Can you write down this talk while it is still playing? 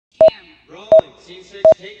Team 6,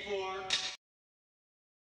 take 4.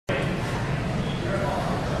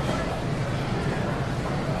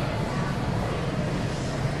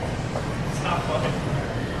 It's not fun.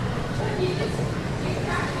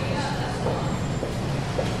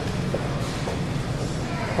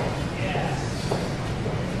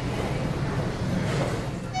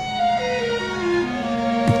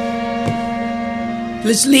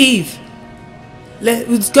 Let's leave.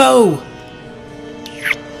 Let's go.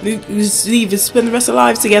 Let's leave and spend the rest of our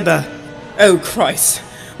lives together. Oh Christ,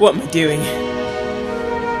 what am I doing?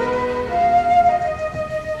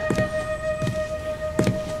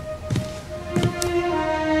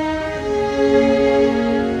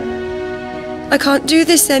 I can't do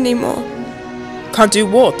this anymore. Can't do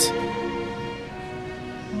what?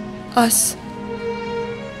 Us.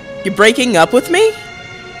 You're breaking up with me?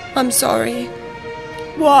 I'm sorry.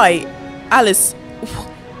 Why? Alice,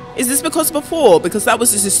 is this because before? Because that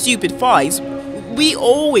was just a stupid fight. We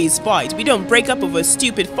always fight. We don't break up over a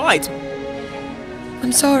stupid fight.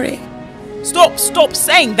 I'm sorry. Stop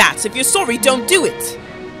saying that. If you're sorry, don't do it.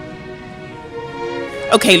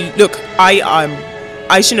 Okay, look,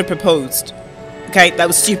 I shouldn't have proposed. Okay, that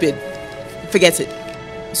was stupid. Forget it.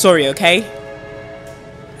 Sorry, okay?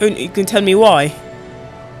 You can tell me why.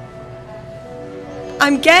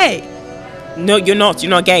 I'm gay. No, you're not. You're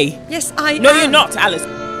not gay. Yes, I am. No, you're not, Alice.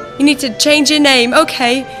 You need to change your name,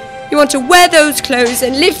 okay? You want to wear those clothes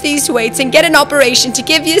and lift these weights and get an operation to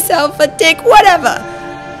give yourself a dick, whatever.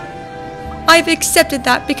 I've accepted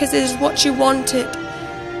that because it is what you wanted.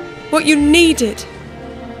 What you needed.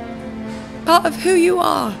 Part of who you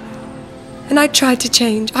are. And I tried to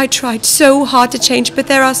change. I tried so hard to change, but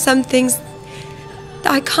there are some things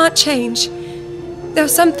that I can't change. There are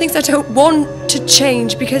some things I don't want to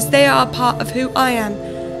change because they are part of who I am.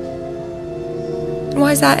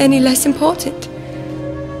 Why is that any less important?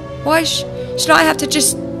 Why should I have to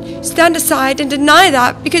just stand aside and deny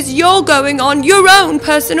that because you're going on your own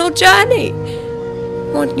personal journey?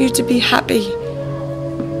 I want you to be happy.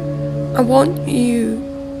 I want you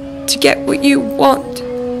to get what you want.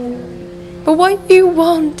 But what you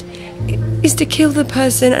want is to kill the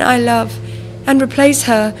person I love and replace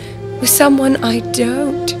her with someone I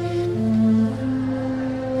don't.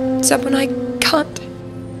 Someone I can't.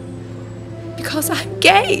 Because I'm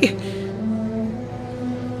gay.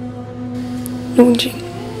 You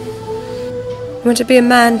want to be a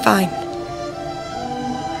man, fine.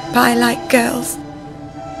 But I like girls.